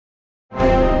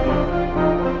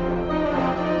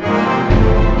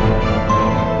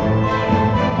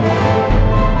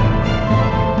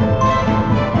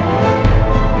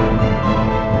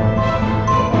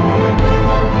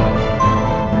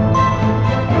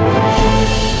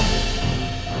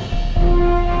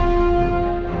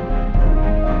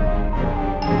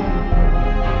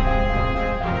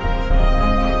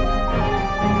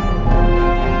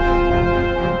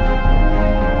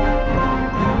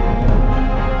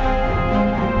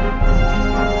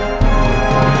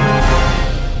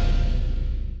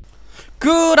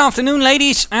Good afternoon,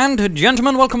 ladies and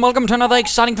gentlemen. Welcome to another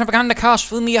exciting Propagandacast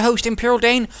with me, your host, Imperial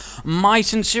Dane. My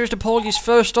sincerest apologies.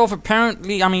 First off,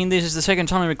 apparently, this is the second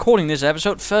time I'm recording this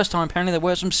episode. First time, apparently, there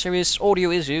were some serious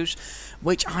audio issues,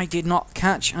 which I did not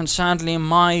catch, and sadly,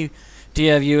 my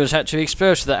dear viewers had to be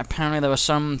exposed to that. Apparently, there was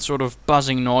some sort of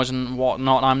buzzing noise and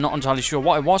whatnot. I'm not entirely sure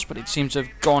what it was, but it seems to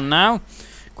have gone now.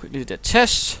 Quickly did a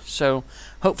test, so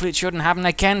hopefully it shouldn't happen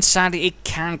again. Sadly, it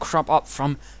can crop up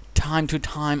from time to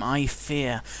time, I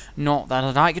fear. Not that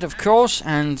I like it, of course,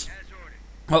 and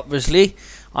obviously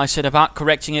I said about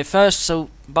correcting it first,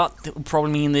 but it will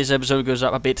probably mean this episode goes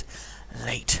up a bit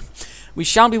late. We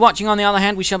shall be watching, on the other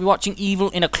hand,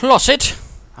 Evilinacloset,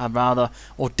 a rather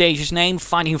audacious name,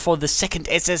 fighting for the 2nd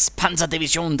SS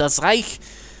Panzerdivision das Reich,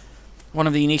 one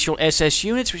of the initial SS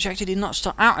units, which actually did not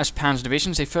start out as Panzer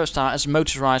divisions. They first started as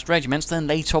motorized regiments, then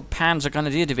later Panzer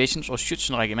Grenadier divisions, or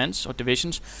Schützenregiments, or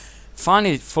divisions.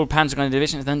 Finally, full Panzer Grenadier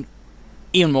divisions, then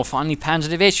even more finally, Panzer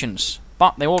divisions.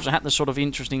 But they also had the sort of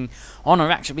interesting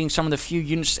honor, actually being some of the few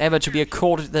units ever to be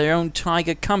accorded their own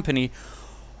Tiger Company.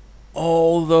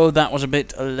 Although that was a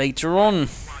bit later on.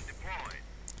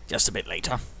 Just a bit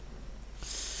later.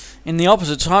 In the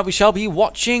opposite side, we shall be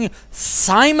watching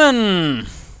S1mon.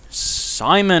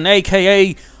 S1mon,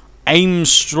 aka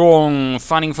Armstrong,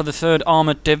 fighting for the 3rd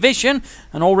Armored Division.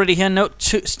 And already here, note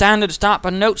standard start,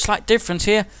 but note slight difference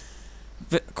here.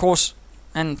 Of course,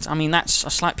 and that's a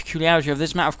slight peculiarity of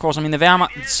this map, of course. The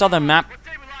Wehrmacht southern map,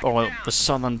 or the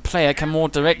southern player, can more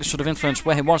directly sort of influence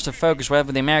where he wants to focus,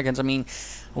 wherever the Americans,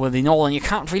 or the northern, you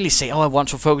can't really say, oh, I want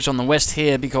to focus on the west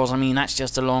here, because, that's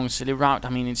just a long, silly route.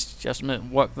 It's just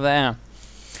work there.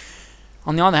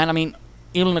 On the other hand,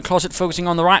 Evilinacloset focusing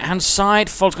on the right-hand side.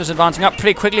 Volksgunners advancing up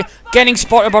pretty quickly, getting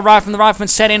spotted by Rifleman. The Rifleman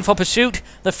set in for pursuit.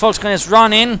 The Volksgunners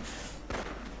run in.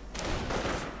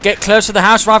 Get close to the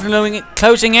house. Rifleman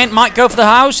closing in. Might go for the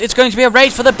house. It's going to be a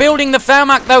raid for the building. The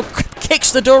Wehrmacht, though,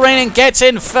 kicks the door in and gets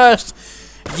in first,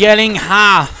 yelling,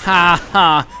 ha, ha,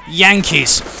 ha,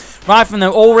 Yankees. Rifleman,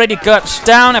 though, already guts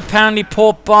down. Apparently,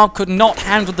 poor Bob could not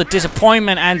handle the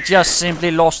disappointment and just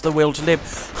simply lost the will to live.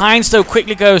 Heinz, though,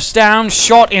 quickly goes down,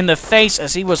 shot in the face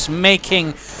as he was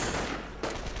making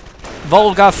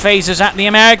vulgar faces at the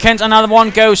Americans. Another one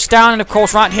goes down, and of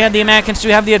course, right here, the Americans do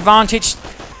have the advantage.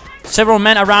 Several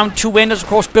men around 2 windows. Of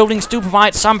course, buildings do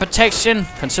provide some protection,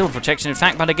 considerable protection, in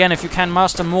fact. But again, if you can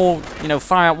muster more,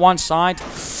 fire at one side,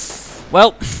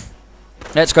 well,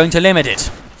 that's going to limit it.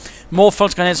 More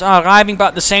Volksgunners are arriving, but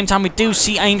at the same time, we do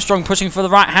see Armstrong pushing for the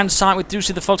right-hand side. We do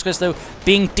see the Volksgunners, though,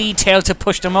 being detailed to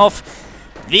push them off.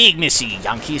 Weg mit sie,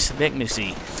 Yankees, weg mit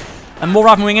sie. And more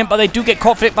riflemen in, but they do get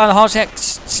caught flipped by the Hosek,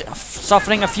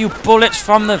 suffering a few bullets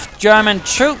from the German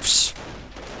troops.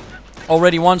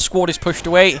 Already one squad is pushed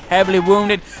away, heavily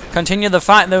wounded. Continue the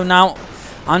fight, though, now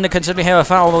under considerably heavy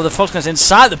fire, although the Volksgunners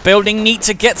inside the building need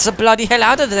to get the bloody hell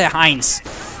out of there, Heinz.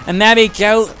 And there we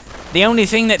go. The only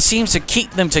thing that seems to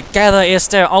keep them together is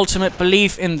their ultimate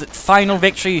belief in the final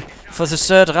victory for the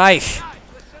 3rd Reich.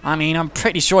 I'm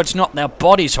pretty sure it's not their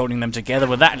bodies holding them together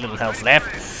with that little health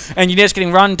left. Engineers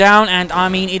getting run down, and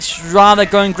it's rather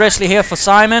going grisly here for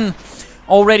S1mon.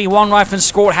 Already one rifleman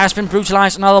squad has been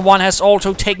brutalized, another one has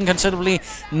also taken considerably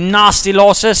nasty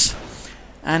losses.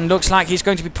 And looks like he's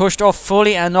going to be pushed off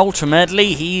fully, and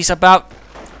ultimately he's about,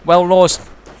 well, lost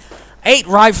 8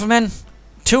 riflemen,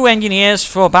 2 engineers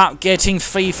for about getting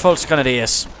 3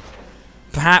 Volksgrenadiers.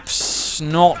 Perhaps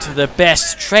not the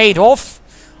best trade-off.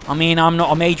 I'm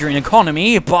not a major in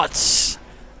economy, but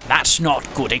that's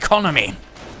not good economy.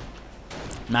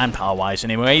 Manpower-wise,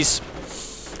 anyways.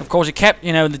 Of course, it kept,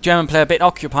 the German player a bit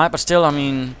occupied, but still,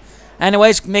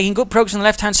 anyways, making good progress on the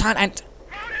left-hand side, and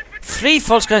 3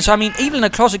 Volksgunners.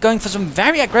 Evilinacloset going for some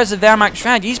very aggressive Wehrmacht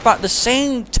strategies, but at the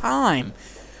same time,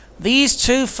 these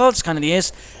 2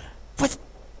 Volksgrenadiers, with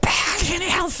barely any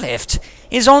health left,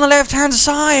 is on the left-hand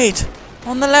side.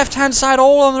 On the left-hand side,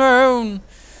 all on their own.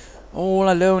 All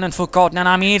alone and forgotten.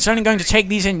 And it's only going to take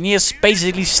these engineers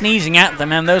basically sneezing at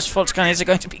them, and those Volksgunners are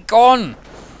going to be gone.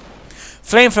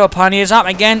 Flamethrower pioneers up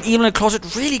again.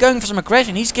 Evilinacloset really going for some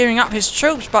aggression. He's gearing up his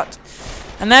troops,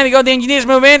 and there we go. The engineers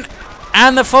move in,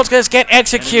 and the Volksgunners get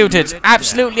executed.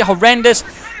 Absolutely horrendous.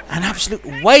 An absolute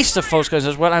waste of Volksgunners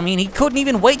as well. He couldn't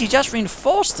even wait. He just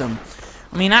reinforced them.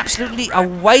 Absolutely a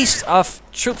waste of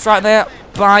troops right there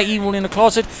by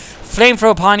Evilinacloset.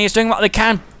 Flamethrower pioneers doing what they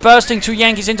can, bursting 2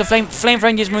 Yankees into flame. Flamethrower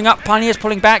engineers moving up, pioneers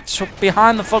pulling back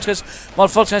behind the Volksgunners, while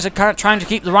Volksgunners are trying to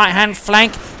keep the right-hand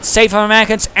flank safe from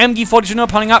Americans. MG-42 now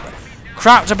pulling up.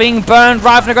 Krauts are being burned.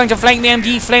 Riflemen are going to flank the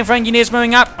MG. Flamethrower engineers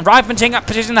moving up. Riflemen taking up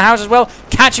position in the house as well,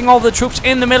 catching all the troops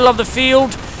in the middle of the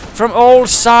field from all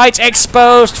sides.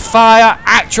 Exposed fire,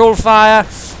 actual fire.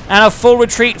 And a full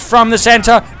retreat from the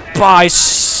center by...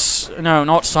 no,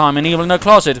 not Simon.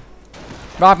 Evilinacloset.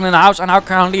 Rather in the house, and now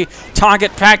currently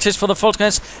target practice for the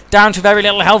Fulskers, down to very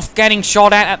little health, getting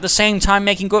shot at the same time,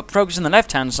 making good progress on the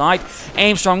left-hand side.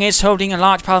 Armstrong is holding a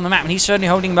large part of the map, and he's certainly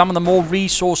holding one of the more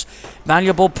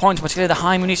resource-valuable points, particularly the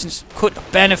high munitions could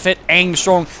benefit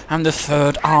Armstrong and the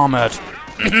 3rd Armoured.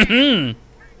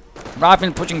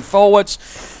 Riflemen pushing forwards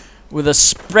with a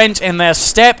sprint in their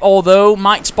step, although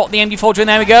might spot the MG42, and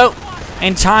there we go.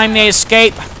 In time, they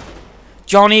escape.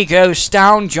 Johnny goes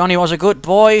down. Johnny was a good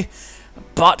boy,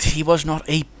 but he was not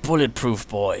a bulletproof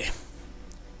boy.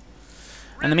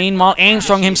 And meanwhile,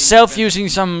 Armstrong himself using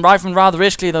some riflemen rather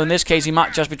riskily, though in this case he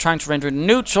might just be trying to render it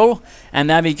neutral. And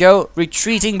there we go,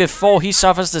 retreating before he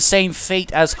suffers the same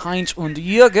fate as Heinz and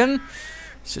Jürgen.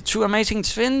 The 2 amazing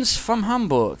twins from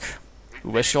Hamburg,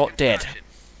 who were shot dead.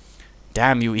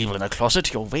 Damn you,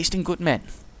 Evilinacloset, you're wasting good men.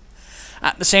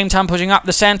 At the same time, pushing up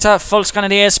the center,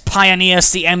 Volksgrenadiers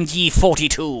pioneers the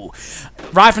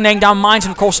MG42. Rifle laying down mines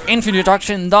and, of course, infantry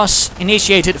reduction, thus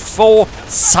initiated for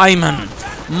Simon.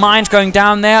 Mines going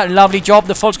down there, lovely job.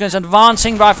 The Volksgrenadiers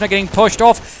advancing, Rifle getting pushed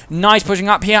off. Nice pushing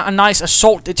up here, a nice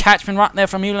assault detachment right there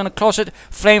from Evilinacloset.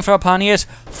 Flamethrower pioneers,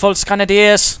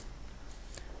 Volksgrenadiers.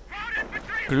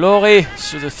 Glory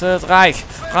to the Third Reich.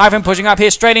 Rifle pushing up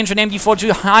here, straight into an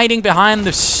MG42, hiding behind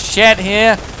the shed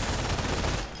here.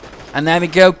 And there we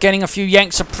go, getting a few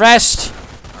yanks suppressed.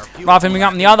 Riflemen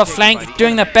up on the other flank,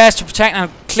 doing their best to protect. And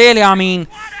clearly, I mean,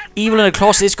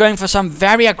 Evilinacloset is going for some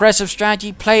very aggressive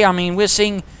strategy play. I mean, we're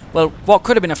seeing, well, what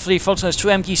could have been a 3 Volksgrenadiers 2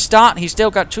 MG start. He's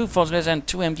still got 2 Volksgrenadiers and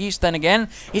 2 MGs. Then again,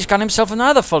 he's got himself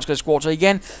another Volksgrenadier squad. So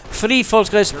again, 3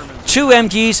 Volksgrenadiers, 2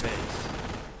 MGs.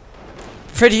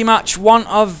 Pretty much one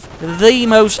of the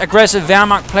most aggressive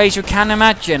Wehrmacht plays you can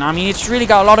imagine. I mean, it's really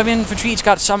got a lot of infantry. It's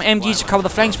got some MGs to cover the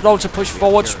flanks, but also push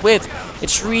forwards with.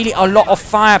 It's really a lot of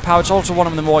firepower. It's also one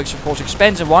of the more, of course,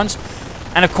 expensive ones.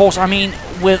 And of course, I mean,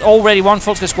 with already 1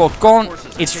 Volksgrenadier squad gone,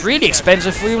 it's really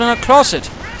expensive for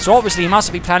Evilinacloset. So obviously he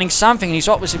must be planning something. He's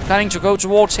obviously planning to go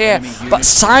towards here. But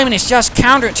Simon is just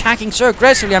counter-attacking so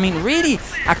aggressively. I mean, really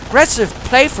aggressive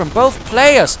play from both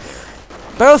players.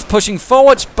 Both pushing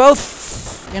forwards,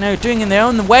 both, you know, doing in their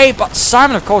own way. But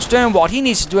Simon, of course, doing what he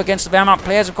needs to do against the Wehrmacht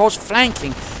players, of course,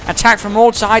 flanking. Attack from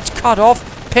all sides, cut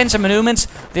off, pincer maneuvers,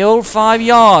 the old 5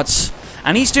 yards.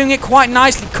 And he's doing it quite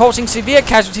nicely, causing severe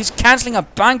casualties, cancelling a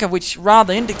bunker, which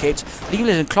rather indicates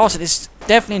Evilinacloset is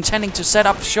definitely intending to set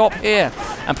up shop here.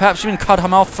 And perhaps even cut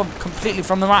him off completely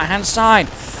from the right-hand side.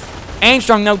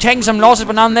 Armstrong, though, taking some losses,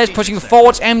 but nonetheless pushing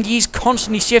forwards. MGs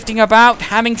constantly shifting about,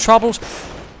 having troubles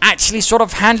actually sort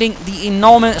of handling the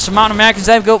enormous amount of Americans.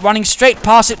 There we go, running straight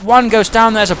past it. One goes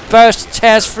down, there's a burst,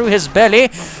 tears through his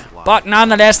belly. But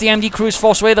nonetheless, the MD crew is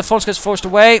forced away, the Volksgrenadiers is forced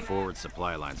away.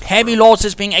 Heavy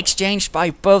losses being exchanged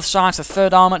by both sides, the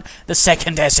 3rd Armoured, the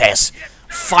 2nd SS,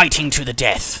 fighting to the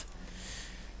death.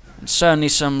 And certainly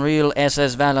some real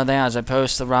SS valor there, as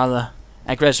opposed to the rather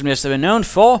aggressiveness they were known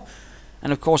for.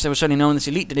 And of course, they were certainly known as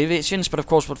elite divisions, but of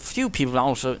course, what few people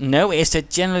also know is that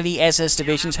generally SS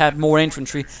divisions had more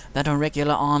infantry than our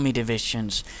regular army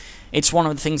divisions. It's one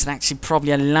of the things that actually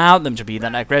probably allowed them to be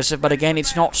that aggressive, but again,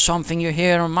 it's not something you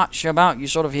hear much about. You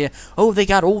sort of hear, oh, they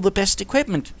got all the best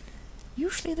equipment.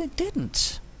 Usually they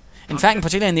didn't. In fact,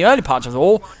 particularly in the early parts of the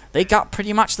war, they got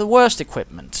pretty much the worst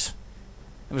equipment.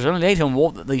 It was only later in the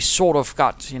war that they sort of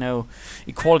got, you know,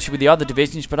 equality with the other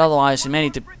divisions, but otherwise, in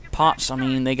many parts, I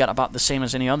mean, they got about the same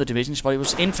as any other divisions, but it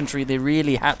was infantry they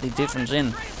really had the difference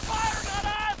in.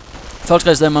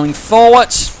 Volksgrenadiers, they're moving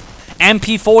forwards.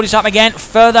 MP40's up again,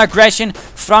 further aggression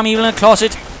from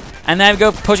Evilinacloset. And there we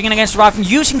go, pushing in against the rifle.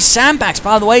 Using sandbags,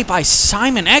 by the way, by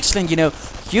Simon. Excellent, you know,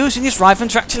 using his rifle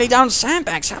to actually lay down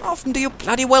sandbags. How often do you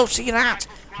bloody well see that?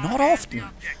 Not often.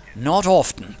 Not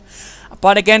often.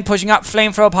 But again, pushing up,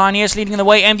 flamethrower pioneers leading the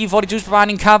way. MG42's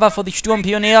providing cover for the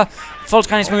Sturmpionier.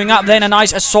 Volksgrenadiers moving up, then a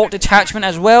nice assault detachment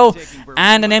as well.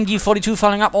 And an MG42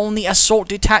 following up on the assault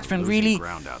detachment. Really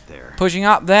pushing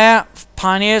up there.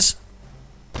 Pioneers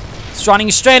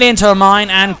running straight into a mine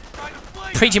and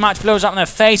pretty much blows up in their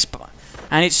face.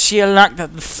 And it's sheer luck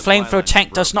that the flamethrower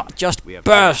tank does not just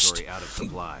burst.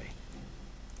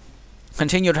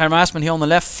 Continued harassment here on the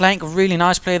left flank. Really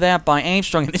nice play there by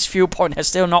Armstrong. And this viewpoint has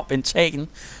still not been taken.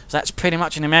 So that's pretty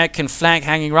much an American flag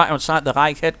hanging right outside the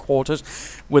Reich headquarters,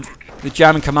 with the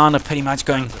German commander pretty much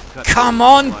going, come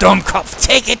on, Dummkopf,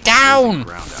 take it down!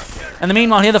 And the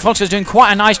meanwhile here, the Volksgrenadiers doing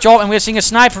quite a nice job, and we're seeing a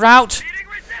sniper out.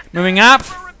 Moving up.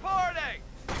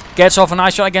 Gets off a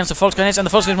nice shot against the Volksgrenadiers, and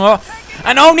the Volksgrenadiers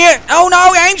and oh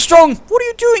no, Armstrong! What are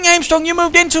you doing, Armstrong? You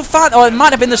moved in too far. Or it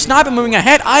might have been the sniper moving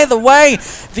ahead. Either way,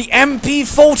 the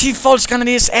MP40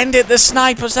 Volksgrenadiers ended the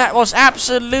snipers. That was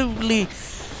absolutely...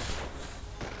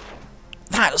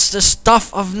 That's the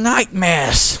stuff of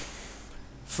nightmares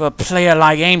for a player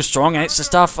like Armstrong, and it's the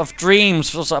stuff of dreams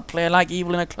for a player like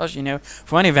Evilinacloset, you know.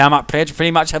 For any Wehrmacht player to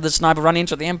pretty much have the sniper run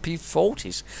into the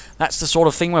MP40s. That's the sort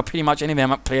of thing where pretty much any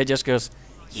Wehrmacht player just goes,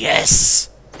 yes!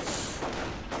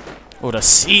 Or the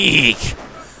Sieg!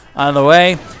 Either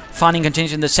way, fighting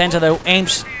continues in the center, though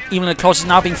Evilinacloset is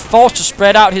now being forced to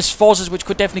spread out his forces, which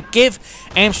could definitely give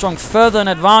Armstrong further an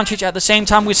advantage. At the same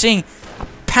time, we're seeing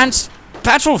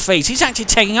battle phase. He's actually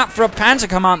taking up for a panzer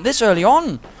command this early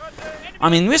on. I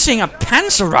mean, we're seeing a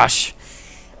panzer rush,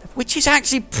 which is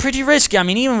actually pretty risky. I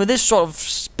mean, even with this sort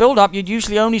of build-up, you'd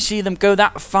usually only see them go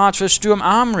that far to a Sturm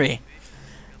Armory.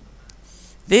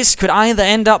 This could either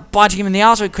end up biting him in the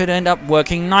ass, or it could end up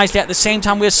working nicely. At the same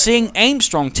time, we're seeing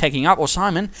Armstrong taking up, or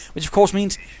Simon, which of course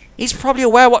means he's probably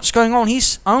aware of what's going on.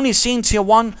 He's only seen Tier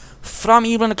 1 from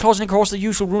Evilinacloset, and of course the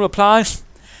usual rule applies.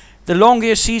 The longer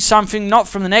you see something not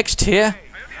from the next tier,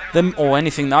 or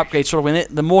anything that upgrades sort of with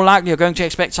it, the more likely you're going to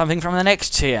expect something from the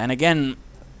next tier, and again,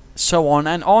 so on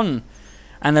and on.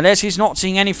 And unless he's not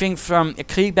seeing anything from a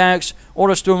Krieg Barracks or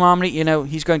a Sturm Armory, you know,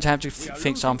 he's going to have to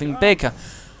think something bigger.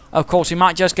 Of course, he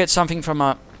might just get something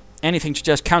from anything to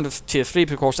just counter Tier 3,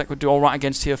 but of course that could do alright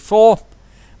against Tier 4.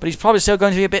 But he's probably still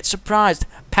going to be a bit surprised.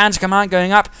 Panzer Command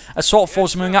going up, Assault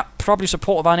Force moving up, probably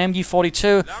supported by an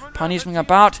MG42. Pioneers moving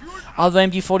about, other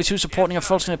MG42 supporting a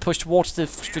Volksgrenadier push towards the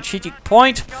strategic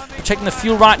point, protecting the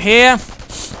fuel right here.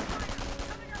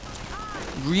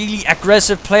 Really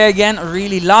aggressive play again,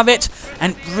 really love it,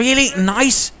 and really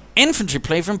nice infantry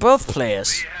play from both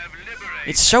players.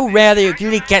 It's so rare that you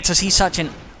really get to see such an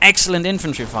excellent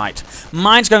infantry fight.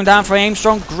 Mines going down for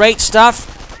Armstrong, great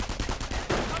stuff.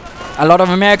 A lot of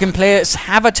American players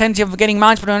have a tendency of getting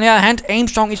mines, but on the other hand,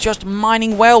 Armstrong is just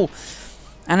mining well.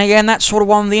 And again, that's sort of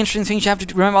one of the interesting things you have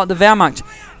to remember about the Wehrmacht.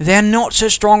 They're not so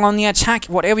strong on the attack.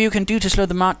 Whatever you can do to slow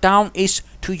them down is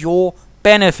to your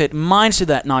benefit. Mines do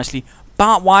that nicely.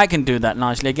 Barbed wire can do that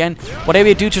nicely. Again, whatever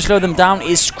you do to slow them down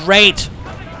is great.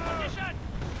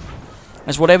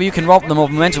 As whatever you can rob them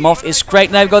of momentum off is great.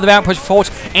 There we go, the Wehrmacht push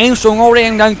forward. Armstrong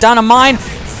already going down a mine.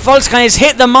 Volksgrenadiers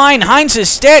hit the mine. Heinz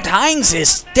is dead. Heinz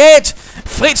is dead.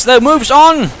 Fritz, though, moves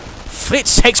on.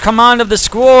 Fritz takes command of the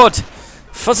squad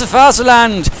for the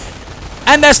Vaterland.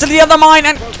 And there's still the other mine.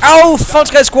 And, oh,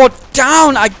 Volksgrenadier squad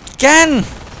down again.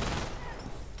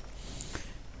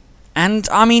 And,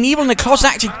 I mean, Evilinacloset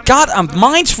actually got a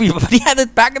minesweeper, but he had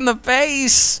it back in the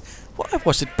base. What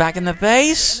was it back in the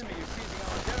base?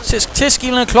 Tisk,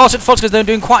 Evilinacloset, Volksgrenadiers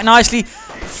doing quite nicely.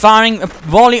 Firing a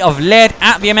volley of lead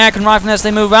at the American riflemen as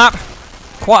they move up.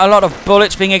 Quite a lot of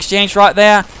bullets being exchanged right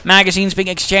there. Magazines being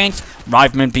exchanged.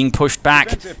 Riflemen being pushed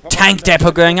back. Tank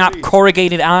depot going up.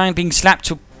 Corrugated iron being slapped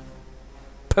to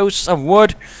posts of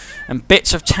wood. And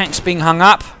bits of tanks being hung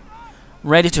up.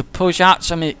 Ready to push out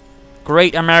some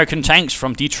great American tanks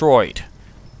from Detroit.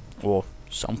 Or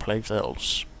someplace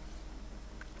else.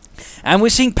 And we're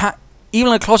seeing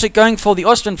Evilinacloset going for the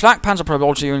Ostwind flak panzer, probably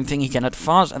also the only thing he can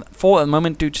advance for at the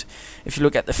moment, due to, if you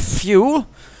look at the fuel.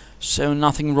 So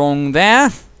nothing wrong there.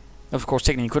 Of course,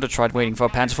 technically he could have tried waiting for a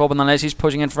Panzer IV, but nonetheless he's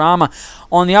pushing in for armor.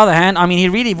 On the other hand, I mean, he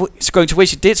really is going to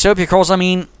wish he did so, because, I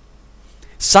mean,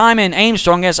 Simon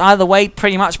Armstrong has either way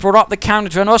pretty much brought up the counter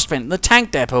to an Ostwind, the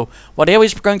tank depot. Whatever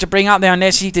he's going to bring up there,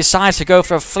 unless he decides to go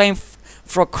for a flame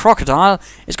for a crocodile,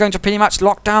 is going to pretty much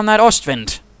lock down that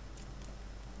Ostwind.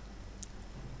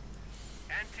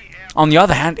 On the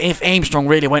other hand, if Armstrong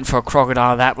really went for a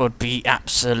crocodile, that would be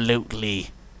absolutely...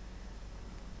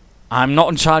 I'm not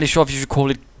entirely sure if you should call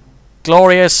it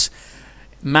glorious,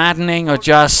 maddening, or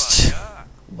just...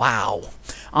 wow.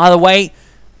 Either way,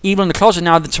 Evilinacloset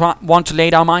now the one to lay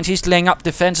down mines. He's laying up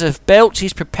defensive belts.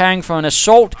 He's preparing for an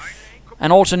assault.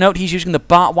 And also note, he's using the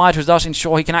barbed wire to thus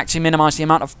ensure he can actually minimize the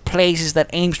amount of places that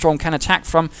Armstrong can attack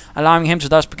from, allowing him to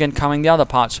thus begin covering the other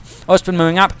parts. Ostwind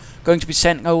moving up, going to be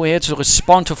sent over here to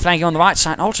respond to flanking on the right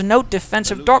side. Also note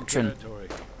defensive doctrine.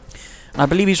 And I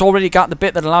believe he's already got the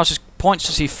bit that allows his points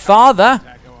to see farther.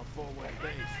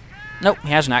 Nope, he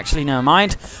hasn't actually, never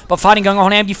mind. But fighting going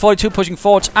on, MG42 pushing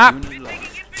forwards up.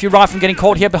 A few riflemen getting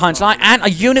caught here behind line, and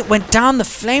a unit went down. The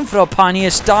flamethrower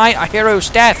pioneers died a hero's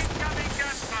death.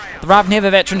 The Ravniva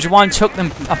veterans one took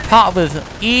them apart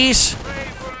with ease.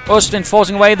 Ostwind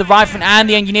forcing away the riflemen and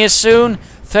the engineers soon.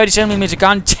 37mm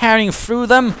gun tearing through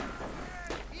them.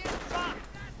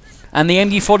 And the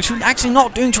MG42 actually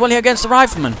not doing too well here against the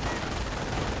riflemen.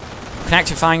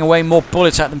 connected, firing away more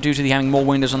bullets at them due to the having more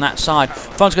windows on that side.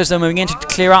 Volkswagen's though moving in to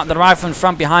clear out the rifle in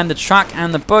front behind the truck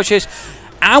and the bushes.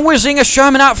 And we're seeing a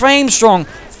Sherman out for Armstrong.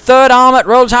 Third armoured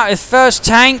rolls out his first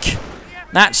tank.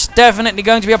 That's definitely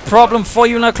going to be a problem for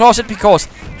Evilinacloset because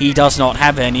he does not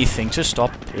have anything to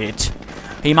stop it.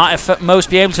 He might at most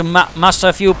be able to muster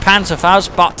a few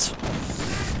Panzerfaust, but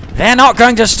they're not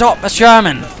going to stop the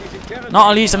Sherman.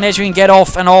 Not at least unless you can get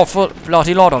off an awful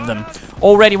bloody lot of them.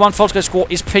 Already one Volkswagen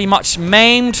squad is pretty much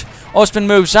maimed. S1mon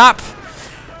moves up.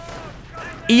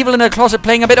 Evilinacloset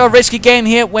playing a bit of a risky game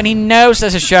here when he knows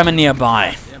there's a Sherman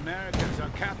nearby.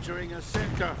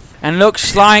 And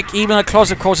looks like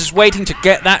Evilinacloset, of course, is waiting to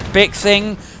get that big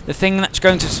thing. The thing that's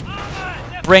going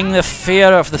to bring the fear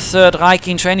of the Third Reich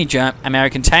into any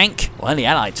American tank. Well, the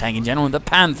Allied tank in general, the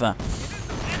Panther.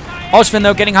 S1mon,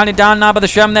 though, getting hunted down now by the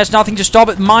Sherman. There's nothing to stop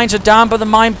it. Mines are down, but the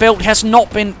mine belt has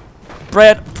not been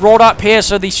brought up here,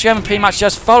 so the Sherman pretty much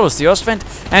just follows the S1mon.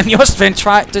 And the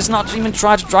S1mon does not even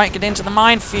try to drag it into the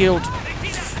minefield.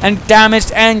 And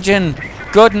damaged engine.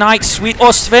 Good night, sweet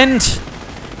S1mon.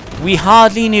 We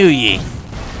hardly knew ye.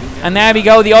 And there we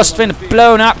go, the S1mon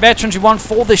blown up. Veterans won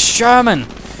for the Sherman.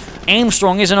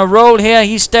 Armstrong is in a roll here.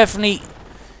 He's definitely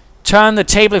turned the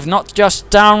table, if not just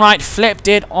downright flipped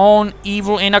it on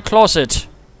Evilinacloset.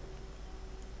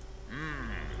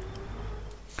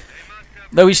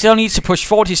 Though he still needs to push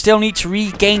forward, he still needs to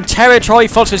regain territory.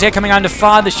 Volkswagen's here coming under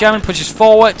fire. The Sherman pushes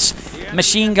forwards.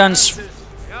 Machine guns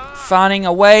firing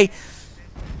away.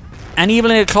 And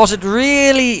Evilinacloset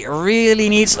really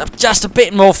needs just a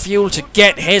bit more fuel to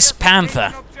get his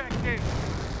Panther.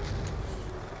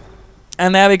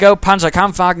 And there we go,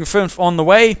 Panzerkampfwagen 5 on the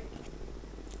way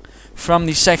from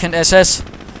the 2nd SS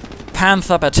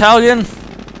Panther Battalion.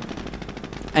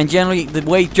 And generally, the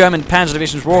way German Panzer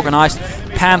divisions were organized,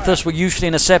 Panthers were usually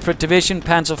in a separate division.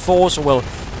 Panzer IVs, or well,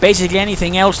 basically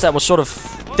anything else that was sort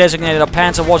of designated a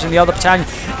Panzer was in the other battalion.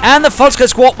 And the Volkswagen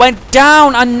squad went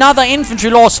down. Another infantry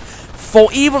loss for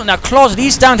Evilinacloset.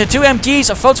 He's down to 2 MGs,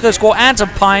 a Volkswagen squad, and some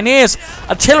Pioneers.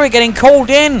 Artillery getting called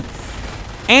in.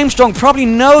 Armstrong probably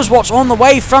knows what's on the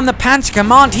way from the Panzer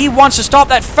Command. He wants to stop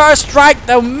that first strike,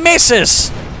 though misses.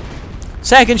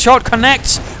 Second shot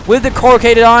connects with the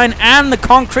corrugated iron and the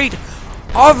concrete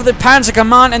of the Panzer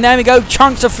Command. And there we go,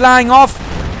 chunks are flying off.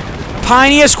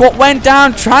 Pioneer squad went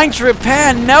down trying to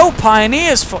repair. No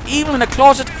Pioneers for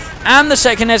Evilinacloset and the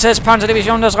 2nd SS Panzer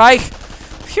Division des Reich.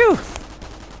 Phew.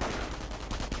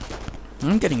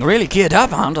 I'm getting really geared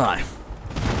up, aren't I?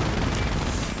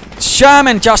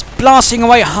 Sherman just blasting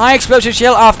away high explosive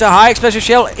shell after high explosive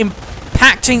shell,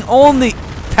 impacting on the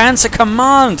Panzer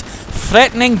Command,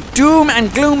 threatening doom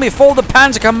and gloom before the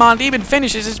Panzer Command even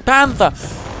finishes his Panther.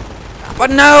 But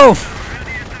no!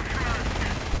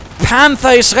 Panther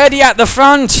is ready at the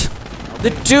front.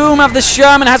 The doom of the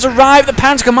Sherman has arrived. The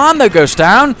Panzer Command, though, goes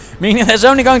down, meaning there's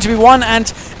only going to be one,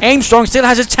 and Armstrong still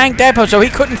has his tank depot, so he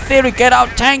could, in theory, get out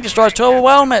tank destroyers to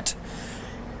overwhelm it.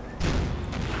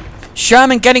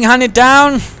 Sherman getting hunted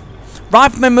down.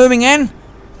 Rifleman moving in,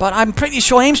 but I'm pretty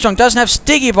sure Armstrong doesn't have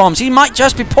sticky bombs. He might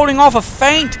just be pulling off a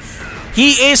feint.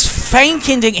 He is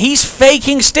faking. He's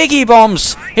faking sticky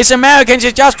bombs. His Americans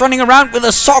are just running around with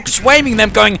the socks waving them,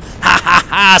 going, ha ha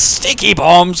ha, sticky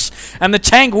bombs. And the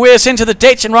tank whirs into the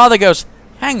ditch and rather goes,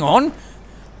 hang on,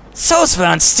 those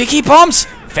weren't sticky bombs.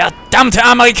 Verdammte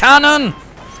Amerikaner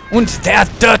und their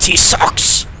dirty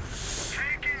socks.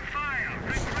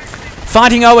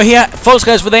 Fighting over here,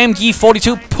 Volkswagen with the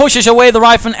MG42 pushes away the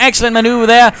rifle. Excellent maneuver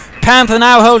there. Panther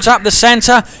now holds up the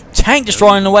center. Tank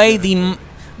destroying away the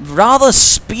rather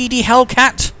speedy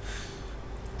Hellcat.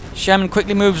 Sherman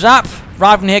quickly moves up.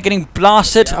 Rifleman here getting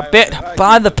blasted a bit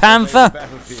by the Panther.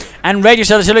 And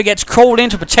radio artillery gets called in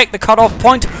to protect the cutoff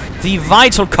point. The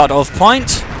vital cutoff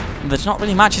point. There's not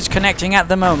really much it's connecting at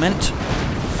the moment.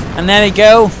 And there we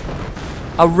go.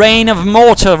 A rain of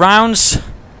mortar rounds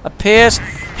appears.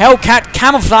 Hellcat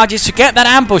camouflages to get that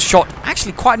ambush shot.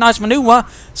 Actually, quite a nice maneuver.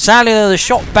 Sadly, the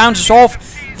shot bounces off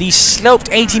the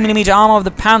sloped 80mm armor of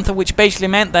the Panther, which basically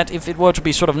meant that if it were to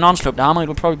be sort of non-sloped armor, it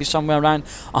would probably be somewhere around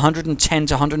 110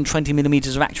 to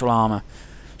 120mm of actual armor.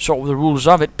 Sort of the rules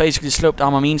of it. Basically, sloped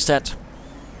armor means that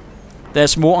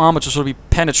there's more armor to sort of be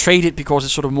penetrated because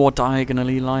it's sort of more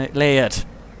diagonally layered.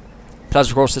 Plus,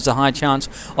 of course, there's a high chance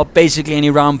of basically any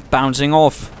round bouncing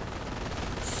off.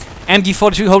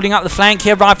 MG42 holding up the flank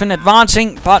here, Rifleman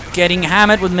advancing, but getting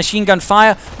hammered with machine gun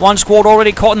fire. One squad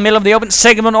already caught in the middle of the open.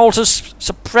 Second one also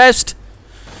suppressed.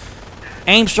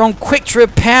 Armstrong quick to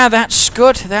repair. That's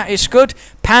good. That is good.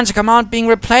 Panzer Command being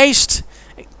replaced.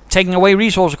 taking away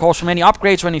resources, of course, from any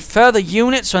upgrades or any further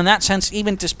units. So in that sense,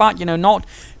 even despite, you know, not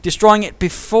destroying it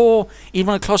before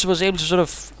Evilinacloset was able to sort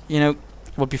of, you know,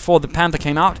 well, before the Panther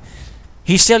came out,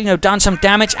 he's still, you know, done some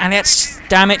damage, and it's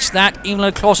damage that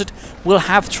Evilinacloset will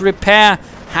have to repair,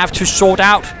 have to sort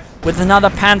out with another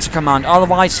Panther command.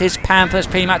 Otherwise, his Panther is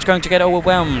pretty much going to get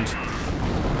overwhelmed,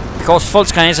 because full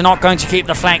scanners are not going to keep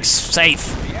the flanks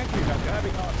safe.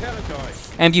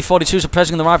 MG-42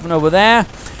 suppressing the rifleman over there.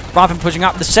 Rifleman pushing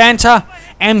up the center.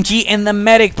 MG in the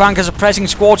medic bunker suppressing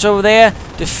squads over there.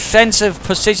 Defensive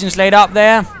positions laid up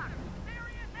there.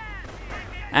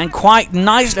 And quite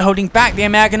nicely holding back the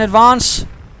American advance.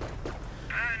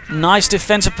 Nice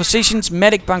defensive positions.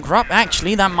 Medic bunker up.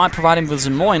 Actually, that might provide him with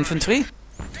some more infantry.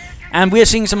 And we're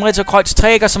seeing some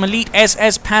Ritterkreuzträger, some elite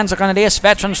SS Panzer Grenadiers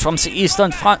veterans from the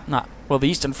Eastern Front. No, well, the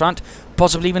Eastern Front.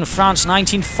 Possibly even France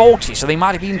 1940. So they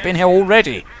might have even been here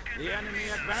already.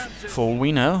 For all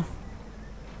we know.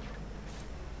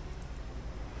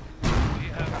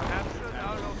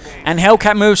 And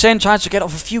Hellcat moves in, tries to get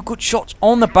off a few good shots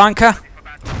on the bunker.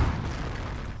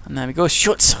 And there we go,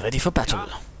 shots ready for battle.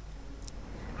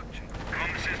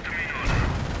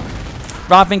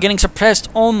 Rifleman getting suppressed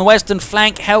on the western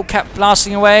flank. Hellcat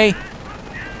blasting away.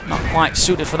 Not quite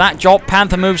suited for that job.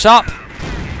 Panther moves up.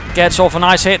 Gets off a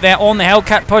nice hit there on the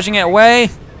Hellcat, pushing it away.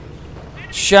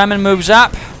 Sherman moves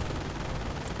up.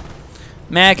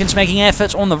 Americans making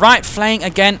efforts on the right flank.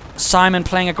 Again, S1mon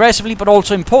playing aggressively, but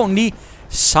also importantly,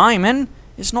 S1mon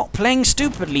is not playing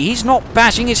stupidly. He's not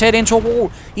bashing his head into a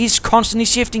wall. He's constantly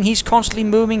shifting. He's constantly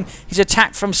moving his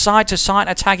attack from side to side,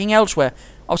 attacking elsewhere.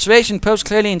 Observation post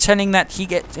clearly intending that he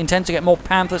intends to get more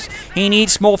Panthers. He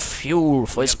needs more fuel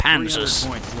for his Panzers.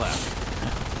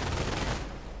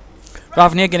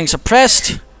 Rifleman getting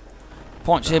suppressed.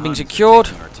 Points here being secured.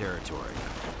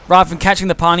 Rifleman catching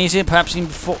the pioneers here, perhaps even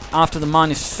before, after the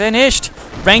mine is finished.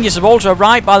 Rangers have also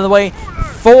arrived, by the way.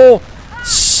 4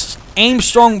 aim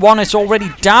strong, 1 is already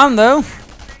down though.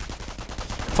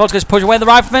 Fulskers push away the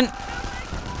Rifleman.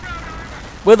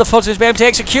 Will the Fulskers be able to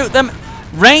execute them?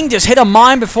 Rangers hit a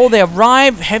mine before they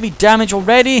arrive. Heavy damage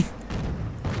already.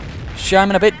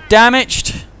 Sherman a bit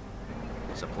damaged.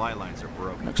 Supply lines are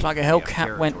broken. Looks like a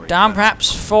Hellcat went down,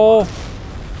 perhaps for...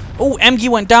 Oh, MG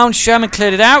went down. Sherman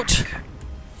cleared it out.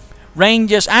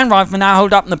 Rangers and Riflemen now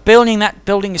hold up in the building. That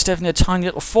building is definitely a tiny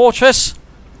little fortress.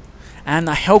 And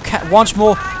the Hellcat once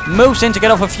more moves in to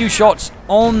get off a few shots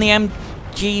on the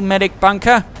MG medic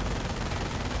bunker.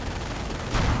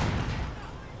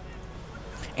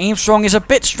 Armstrong is a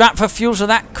bit strapped for fuel, so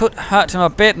that could hurt him a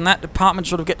bit, and that department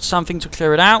sort of gets something to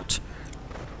clear it out.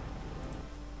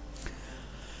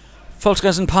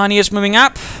 Fulskers and Pioneers moving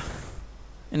up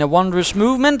in a wondrous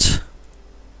movement.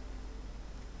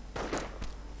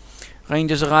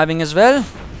 Rangers arriving as well.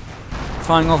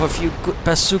 Firing off a few good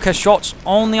bazooka shots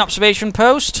on the observation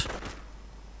post.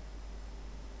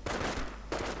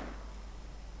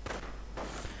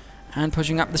 And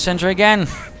pushing up the center again.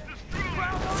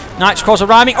 Knights Cross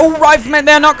arriving. Oh, Riflemen,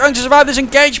 they're not going to survive this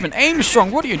engagement.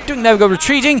 Armstrong, what are you doing? There we go,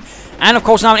 retreating. And of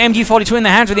course now an MG-42 in the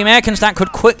hands of the Americans. That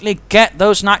could quickly get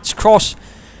those Knights Cross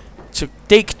to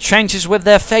dig trenches with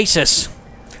their faces.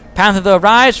 Panther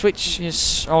arrives, which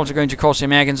is also going to cost the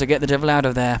Americans to get the devil out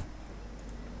of there.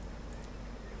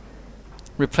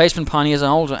 Replacement Pioneers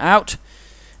are also out.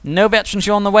 No veterans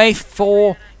on the way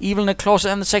for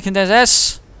Evilinacloset and the 2nd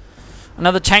SS.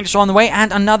 Another tank is on the way,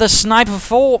 and another sniper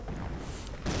for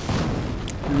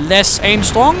less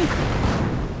Armstrong.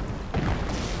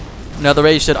 Another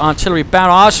registered artillery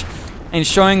barrage,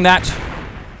 ensuring that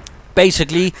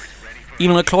basically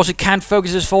Evilinacloset can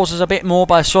focus his forces a bit more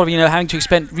by sort of, you know, having to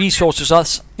expend resources,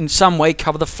 thus in some way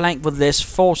cover the flank with less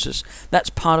forces. That's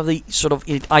part of the sort of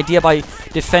idea by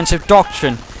defensive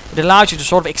doctrine. It allows you to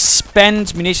sort of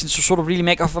expend munitions to sort of really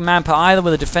make off a manpower, either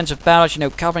with a defensive barrage, you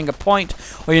know, covering a point,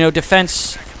 or, you know,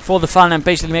 defense for the fun and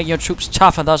basically making your troops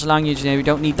tougher, thus allowing you to, you know, you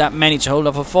don't need that many to hold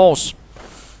off a force,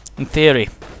 in theory.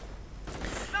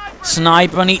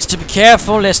 Sniper needs to be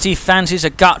careful lest he fancies a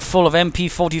gut full of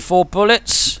MP44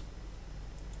 bullets.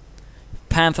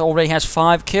 Panther already has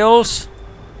 5 kills.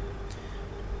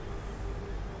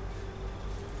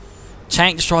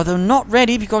 Tank destroyer, though not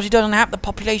ready because he doesn't have the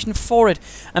population for it.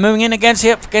 And moving in against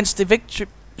the victory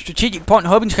strategic point,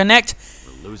 hoping to connect.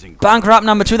 Bunker up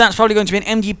number 2. That's probably going to be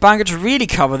an MG bunker to really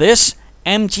cover this.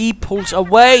 MG pulls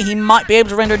away. He might be able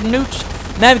to render it neutral.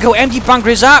 There we go. MG bunker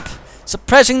is up,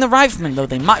 suppressing the Riflemen, though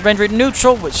they might render it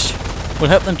neutral, which will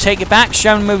help them take it back.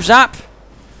 Sherman moves up.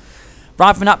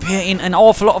 Riflemen up here in an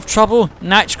awful lot of trouble.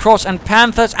 Knights Cross and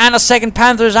Panthers, and a 2nd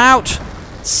Panther is out.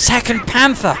 2nd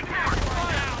Panther.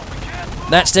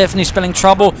 That's definitely spelling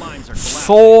trouble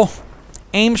for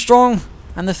Armstrong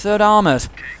and the 3rd Armoured.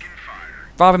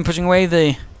 Rather than pushing away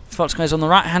the Volksguys on the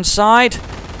right-hand side.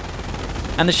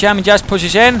 And the Sherman just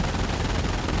pushes in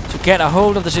to get a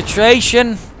hold of the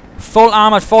situation. Full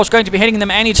armoured force going to be hitting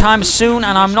them anytime soon,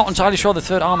 and I'm not entirely sure the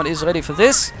 3rd Armoured is ready for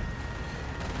this.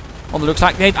 Although it looks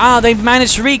like they've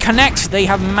managed to reconnect. They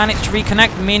have managed to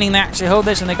reconnect, meaning they actually hold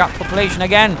this and they got population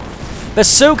again.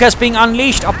 Bazookas being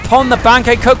unleashed upon the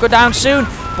bunker. It could go down soon,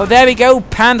 but there we go.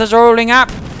 Panthers are rolling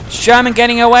up. Sherman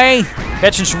getting away.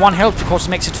 Veterans 1 help, of course,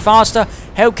 makes it faster.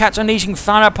 Hellcats unleashing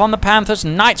fire upon the Panthers.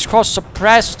 Knight's Cross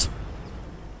suppressed.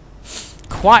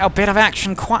 Quite a bit of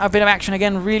action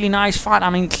again. Really nice fight. I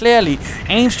mean, clearly,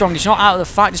 Armstrong is not out of the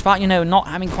fight despite, you know, not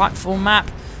having quite full map.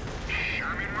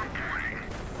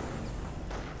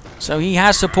 So he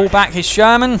has to pull back his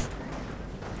Sherman.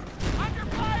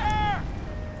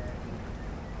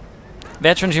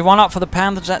 Veterans, you 1 up for the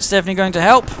Panthers. That's definitely going to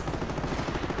help.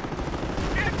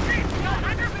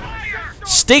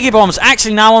 Sticky bombs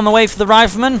actually now on the way for the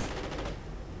Rifleman.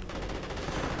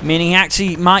 Meaning he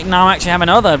actually might now have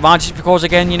another advantage because,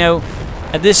 again, you know,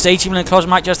 at this stage, Evilinacloset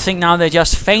might just think now they're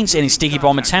just feint any sticky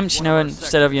bomb attempts, you know,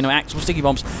 instead of, you know, actual sticky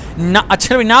bombs.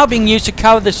 Artillery now being used to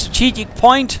cover the strategic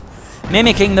point,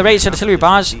 mimicking the raised artillery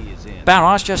barrage,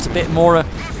 just a bit more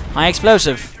high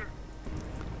explosive.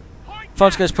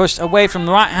 Volksguys pushed away from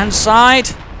the right-hand side.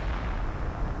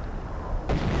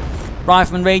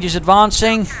 Rifleman Rangers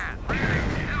advancing.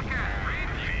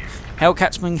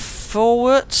 Hellcats moving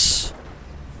forwards.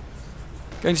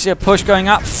 Going to see a push going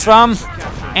up from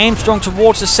Armstrong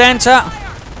towards the centre.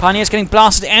 Pioneers getting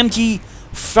blasted. MG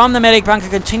from the medic bunker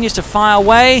continues to fire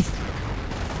away.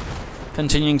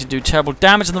 Continuing to do terrible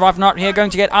damage. And the Rifleman out here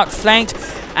going to get outflanked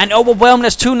and overwhelmed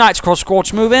as 2 Knight's Cross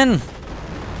squads move in.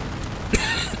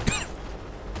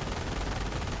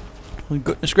 Oh,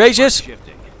 goodness gracious.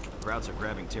 Crowds are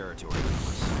grabbing territory.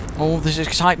 Oh, this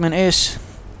excitement is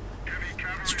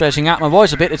stressing out my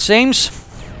voice a bit, it seems.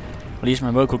 At least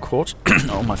my vocal cords.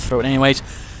 Oh, my throat anyways.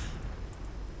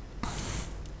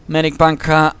 Medic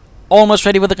bunker almost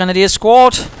ready with the Grenadier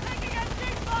squad.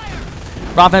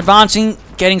 Rifleman advancing,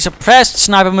 getting suppressed.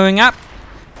 Sniper moving up.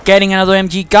 Getting another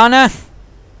MG gunner.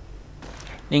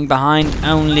 Being behind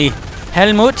only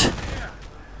Helmut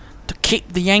to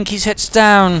keep the Yankees' heads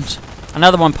down.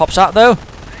 Another one pops out though.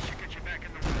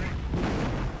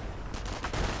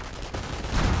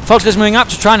 Volksguys moving up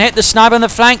to try and hit the sniper on the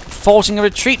flank, forcing a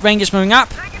retreat. Rangers moving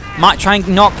up. Might try and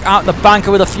knock out the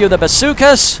bunker with a few of the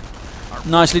bazookas.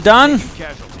 Nicely done.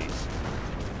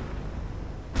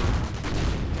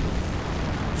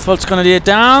 Volks Grenadier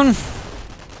down.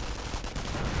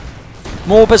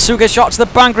 More bazooka shots. The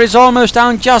bunker is almost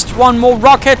down. Just one more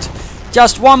rocket.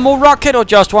 Just one more rocket, or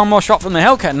just one more shot from the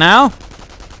Hellcat now.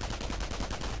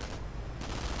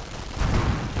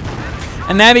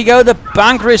 And there we go, the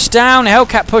bunker is down,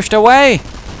 Hellcat pushed away.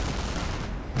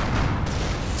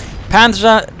 Panthers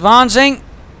are advancing.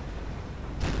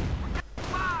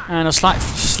 And a slight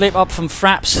slip up from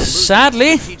Fraps,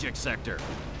 sadly.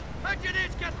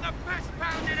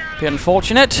 Be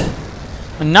unfortunate.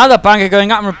 Another bunker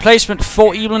going up in replacement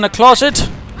for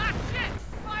Evilinacloset.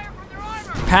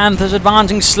 Panthers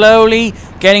advancing slowly,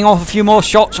 getting off a few more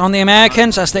shots on the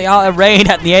Americans as they are arrayed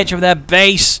at the edge of their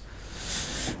base.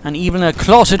 And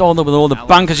Evilinacloset, although with all the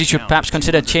bunkers, he should perhaps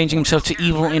consider changing himself to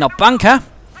Evil in a bunker.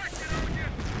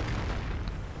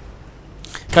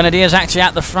 Grenadiers actually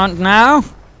at the front now.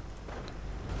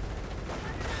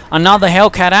 Another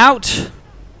Hellcat out.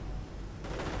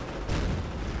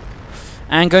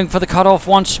 And going for the cutoff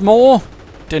once more.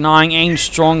 Denying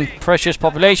Armstrong precious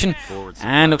population.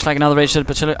 And looks like another registered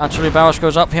artillery barrage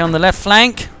goes up here on the left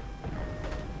flank.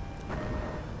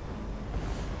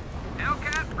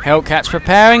 Hellcats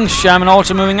preparing. Sherman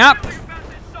also moving up.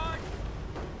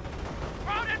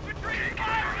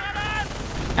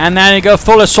 And there you go,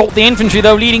 full assault. The infantry,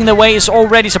 though, leading the way, is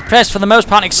already suppressed for the most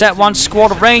part, except one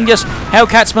squad of Rangers.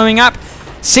 Hellcats moving up.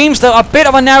 Seems, though, a bit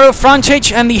of a narrow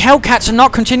frontage, and the Hellcats are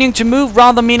not continuing to move,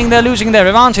 rather meaning they're losing their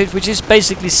advantage, which is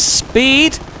basically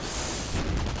speed.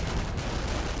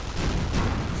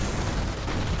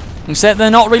 Instead,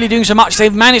 they're not really doing so much.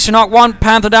 They've managed to knock one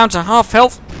Panther down to half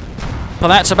health, but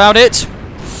that's about it.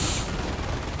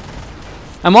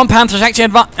 And one Panther is actually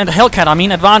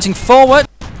Hellcat, advancing forward,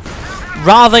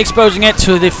 rather exposing it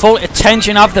to the full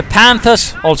attention of the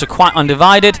Panthers, also quite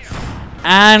undivided.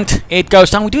 And it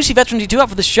goes down. We do see Veteran D2 up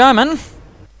for the Sherman.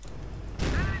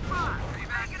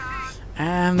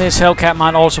 And this Hellcat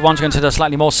might also want to consider a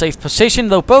slightly more safe position,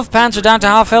 though both Panthers are down to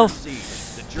half health.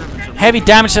 Heavy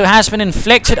damage has been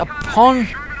inflicted upon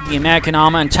the American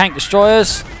armor and tank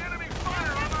destroyers.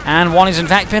 And one is in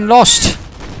fact been lost.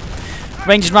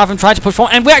 Rangers rather than try to push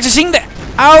forward. And we're actually seeing that.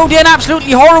 Oh dear, an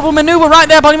absolutely horrible maneuver right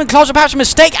there by Evilinacloset. Perhaps a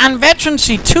mistake. And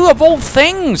Veterancy 2 of all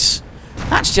things.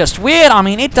 That's just weird. I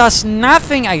mean, it does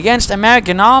nothing against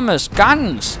American armors,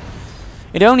 guns.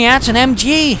 It only adds an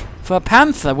MG for a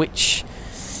Panther, which...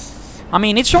 I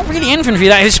mean, it's not really infantry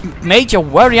that is major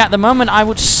worry at the moment, I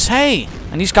would say.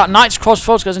 And he's got Knights,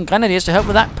 Crossbows, and Grenadiers to help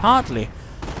with that partly.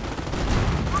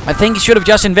 I think he should have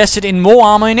just invested in more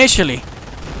armor initially.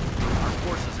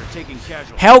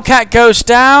 Hellcat goes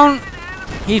down.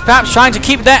 He's perhaps trying to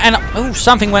keep it there, and oh,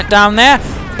 something went down there.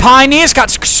 Pioneers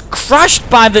got crushed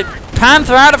by the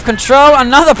Panther, out of control.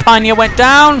 Another Pioneer went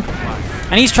down,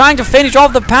 and he's trying to finish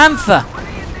off the Panther.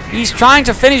 He's trying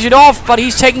to finish it off, but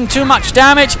he's taking too much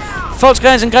damage.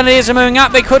 Volksgunners and Grenadiers are moving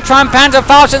up. They could try and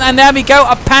Panzerfaust, and there we go.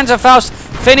 A Panzerfaust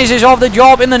finishes off the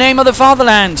job in the name of the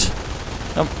fatherland.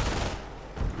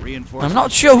 I'm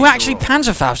not sure who actually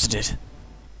Panzerfausted it.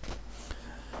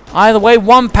 Either way,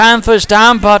 one Panther's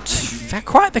down, but they're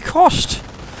quite the cost.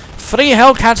 3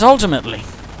 Hellcats ultimately.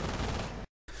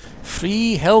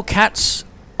 3 Hellcats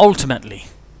ultimately.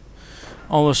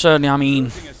 Although certainly, I mean,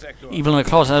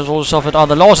 Evilinacloset has also suffered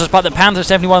other losses, but the Panther's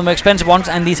definitely one of the more expensive ones,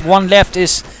 and this one left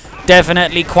is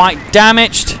definitely quite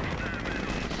damaged.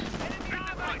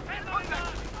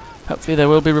 Hopefully there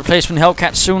will be replacement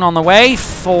Hellcats soon on the way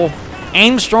for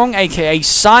Armstrong, aka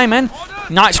S1mon.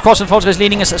 Knights crossing Volksgunners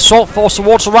leading us assault force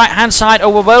towards the right hand side,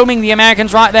 overwhelming the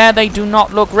Americans right there. They do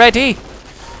not look ready,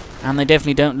 and they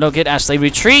definitely don't look it as they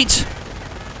retreat.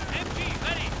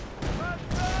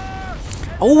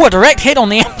 Oh, a direct hit on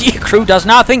the MG crew does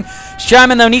nothing.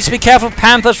 S1mon though needs to be careful.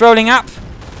 Panthers rolling up.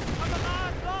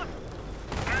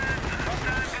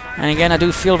 And again, I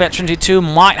do feel Veterancy 2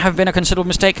 might have been a considerable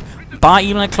mistake by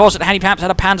Evilinacloset. Had he perhaps had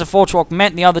a Panzer IV to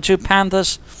augment the other 2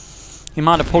 Panthers, he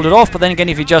might have pulled it off. But then again,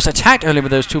 if he just attacked earlier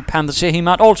with those 2 Panthers here, he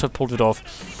might also have pulled it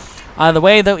off. Either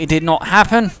way, though, it did not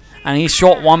happen. And he's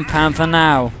short 1 Panther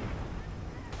now.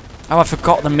 Oh, I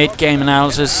forgot the mid-game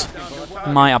analysis.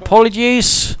 My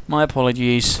apologies. My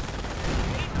apologies.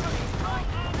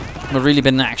 It's really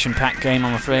been an action-packed game,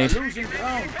 I'm afraid.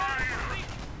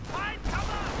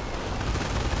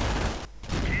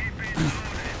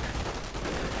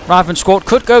 Rifle squad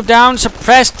could go down,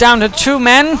 suppressed down to 2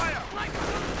 men.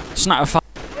 Sniper fire.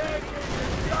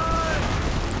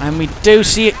 And we do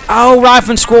see it. Oh,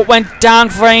 Rifle squad went down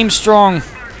for Armstrong.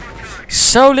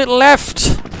 So little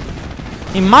left.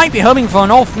 He might be hoping for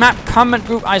an off-map combat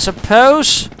group, I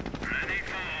suppose.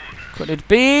 Could it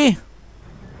be?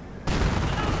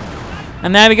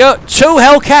 And there we go. 2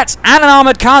 Hellcats and an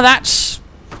armoured car. That's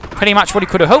pretty much what he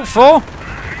could have hoped for.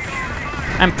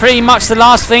 And pretty much the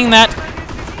last thing that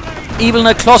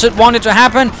Evilinacloset wanted to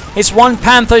happen. It's 1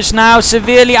 Panthers now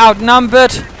severely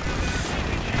outnumbered.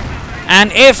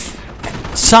 And if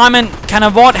S1mon can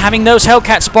avoid having those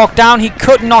Hellcats bogged down, he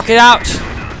could knock it out.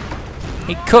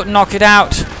 He could knock it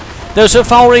out. Though so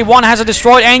far already 1 has a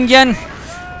destroyed engine,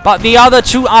 but the other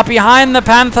 2 are behind the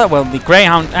Panther. Well, the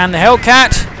Greyhound and the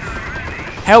Hellcat.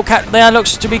 Hellcat there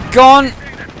looks to be gone.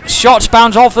 Shots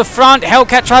bounce off the front.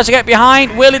 Hellcat tries to get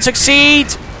behind. Will it succeed?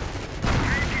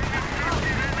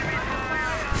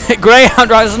 Greyhound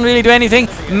doesn't really do anything.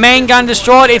 Main gun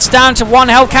destroyed. It's down to 1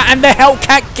 Hellcat, and the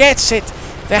Hellcat gets it.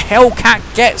 The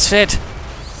Hellcat gets it.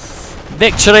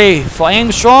 Victory for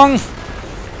Armstrong.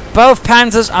 Both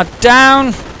Panthers are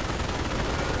down.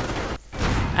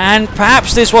 And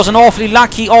perhaps this was an awfully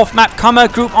lucky off-map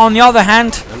combat group. On the other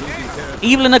hand,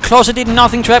 Evilinacloset did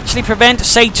nothing to actually prevent,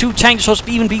 say, 2 tanks from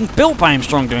even being built by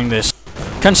Armstrong doing this.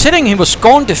 Considering he was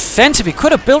gone defensive, he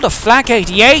could have built a Flak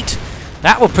 88.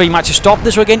 That would pretty much have stopped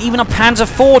this. Or again, even a Panzer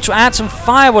IV to add some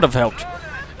fire would have helped.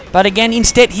 But again,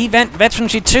 instead he went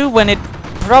Veterancy 2 when it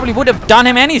probably would have done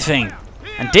him anything.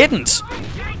 And didn't.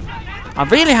 I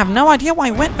really have no idea why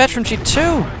he went Veterancy 2.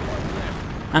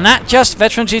 And that just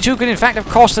Veterancy 2 could in fact have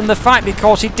cost him the fight,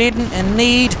 because he didn't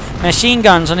need machine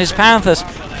guns on his Panthers.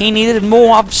 He needed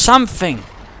more of something.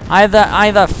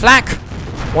 Either Flak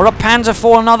or a Panzer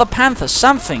IV, another Panther,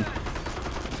 something.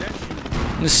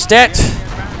 Instead,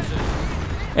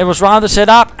 it was rather set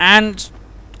up, and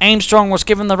Armstrong was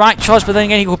given the right choice, but then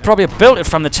again, he could probably have built it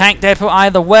from the tank depot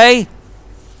either way.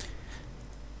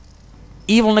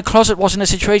 Evilinacloset was in a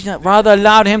situation that rather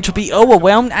allowed him to be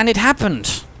overwhelmed, and it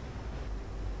happened.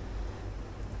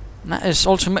 And that is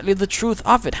ultimately the truth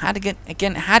of it. Had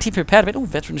he prepared a bit,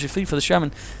 Veterancy 3 for the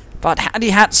S1mon, but had he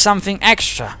had something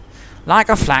extra, like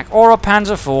a Flak or a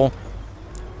Panzer IV,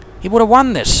 he would have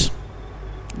won this.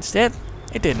 Instead,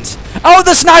 it didn't. Oh,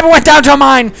 the sniper went down to a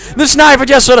mine! The sniper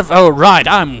just sort of, oh right,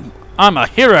 I'm a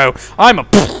hero. I'm a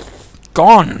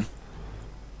gone.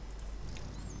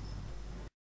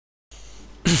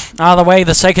 Either way,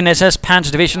 the 2nd SS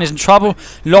Panzer Division is in trouble.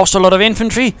 Lost a lot of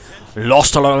infantry.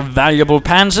 Lost a lot of valuable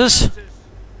panzers.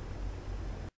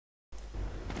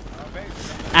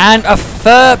 And a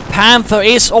 3rd Panther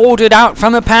is ordered out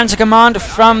from the Panzer Command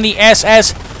from the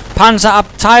SS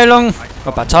Panzerabteilung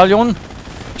or Battalion.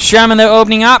 Sherman, they're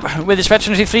opening up with his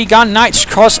veterancy 3-gun, Knights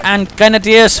Cross and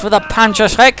Grenadiers for the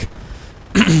Panzerschreck.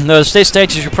 Though at this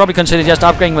stage you should probably consider just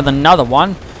upgrading with another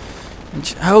one.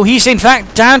 And, oh, he's in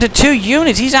fact down to 2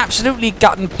 units. He's absolutely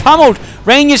gotten pummeled.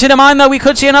 Rangers hit him on, though. We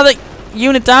could see another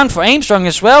unit down for Armstrong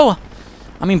as well.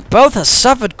 I mean, both have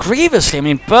suffered grievously. I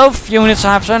mean, both units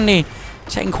have certainly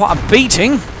taken quite a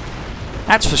beating.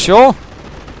 That's for sure.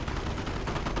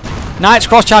 Knights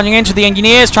Cross charging into the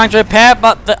engineers, trying to repair,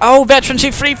 but the veterancy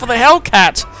 3 for the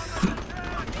Hellcat.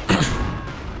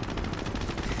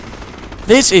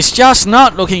 This is just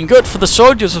not looking good for the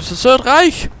soldiers of the Third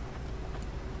Reich.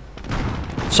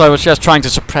 So I was just trying to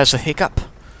suppress a hiccup.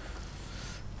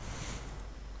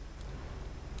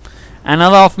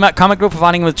 Another off-map comic group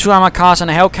providing with 2 armored cars and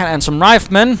a Hellcat and some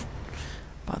riflemen.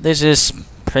 But this is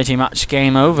pretty much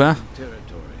game over.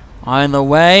 Either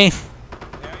way,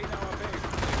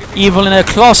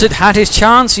 Evilinacloset had his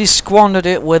chance. He squandered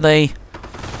it with a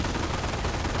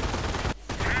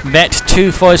Vet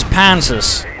 2 for his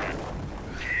panzers.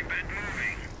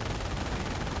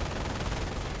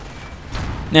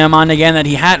 Never mind again that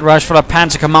he had rushed for the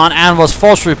Panzer Command and was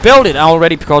forced to rebuild it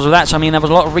already because of that. So I mean, there was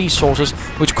a lot of resources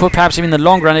which could perhaps even in the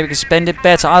long run if he could spend it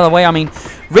better. Either way, I mean,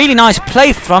 really nice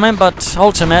play from him, but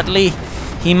ultimately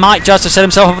he might just have set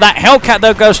himself up. That Hellcat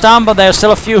though goes down, but there's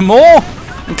still a few more,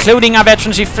 including our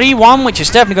veterancy 3-1, which is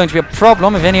definitely going to be a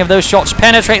problem if any of those shots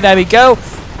penetrate. There we go.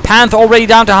 Panther already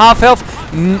down to half health.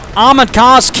 Armored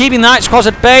cars keeping the Knights Cross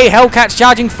at bay. Hellcats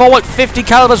charging forward. 50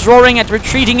 calibers roaring at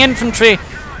retreating infantry.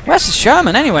 Where's the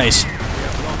Sherman anyways?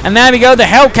 And there we go. The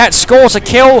Hellcat scores a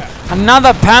kill.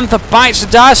 Another Panther bites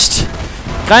the dust.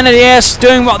 Grenadiers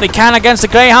doing what they can against the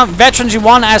Greyhound. Veterans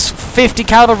 1 as 50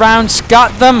 caliber rounds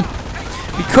got them.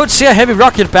 We could see a heavy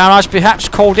rocket barrage perhaps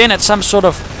called in at some sort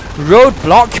of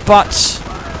roadblock, but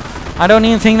I don't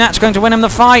even think that's going to win him the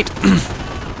fight.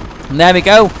 And there we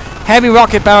go. Heavy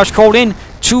rocket barrage called in.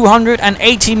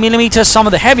 280 millimeters, some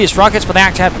of the heaviest rockets, but they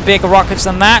actually have bigger rockets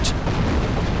than that.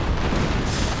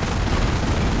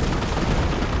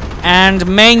 And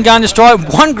main gun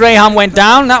destroyed. 1 Greyhound went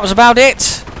down. That was about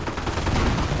it.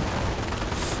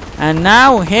 And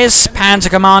now his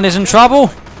Panzer Command is in trouble.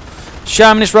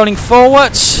 Sherman is rolling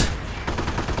forwards.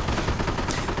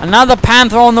 Another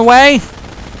Panther on the way.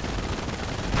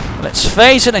 Let's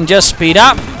face it and just speed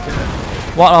up.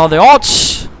 What are the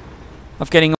odds of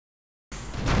getting...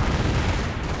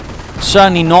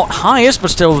 Certainly not highest, but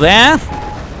still there.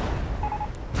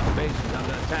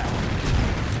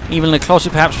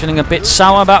 Evilinacloset perhaps feeling a bit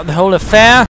sour about the whole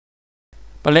affair.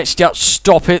 But let's just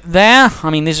stop it there. I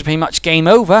mean, this is pretty much game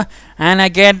over. And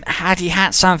again, had he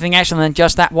had something extra than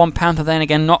just that 1 Panther, then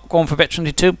again, not going for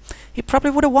veterancy 2, he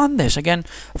probably would have won this. Again,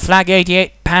 Flag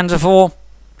 88, Panzer 4,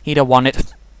 he'd have won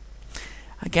it.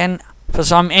 Again, for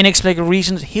some inexplicable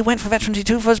reasons, he went for veterancy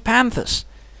 2 for his Panthers.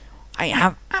 I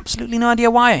have absolutely no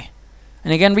idea why.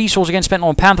 And again, resource again spent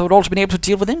on Panther would also been able to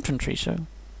deal with infantry, so...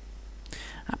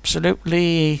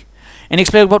 Absolutely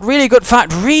inexplicable, but really good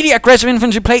fight. Really aggressive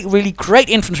infantry play. Really great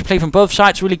infantry play from both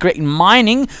sides. Really great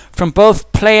mining from both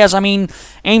players. I mean,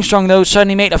 Armstrong, though,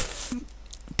 certainly made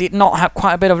did not have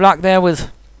quite a bit of luck there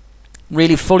with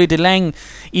really fully delaying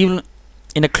even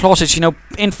in the closets, you know,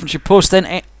 infantry push,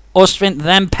 then Ostwind,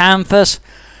 then Panthers.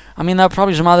 I mean, there were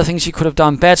probably some other things he could have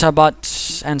done better,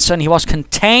 but... And certainly he was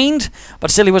contained,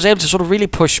 but still he was able to sort of really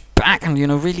push back and, you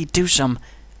know, really do some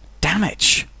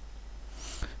damage.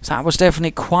 So that was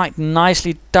definitely quite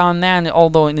nicely done there, and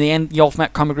although in the end the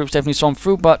off-map comic groups definitely saw him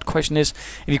through, but the question is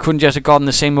if you couldn't just have gotten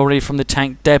the same already from the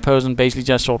tank depots and basically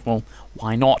just thought, well,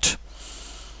 why not?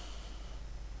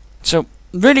 So,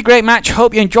 really great match,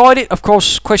 hope you enjoyed it. Of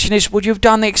course, question is, would you have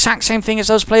done the exact same thing as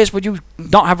those players? Would you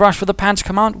not have rushed for the Panzer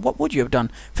Command? What would you have done?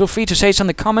 Feel free to say so in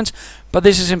the comments, but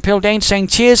this is Imperial Dane saying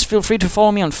cheers. Feel free to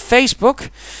follow me on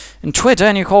Facebook and Twitter,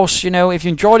 and of course, you know, if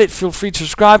you enjoyed it, feel free to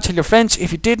subscribe, tell your friends.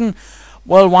 If you didn't,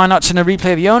 well, why not send a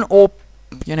replay of your own, or,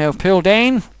 you know, Imperial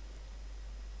Dane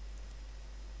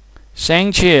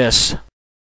saying cheers.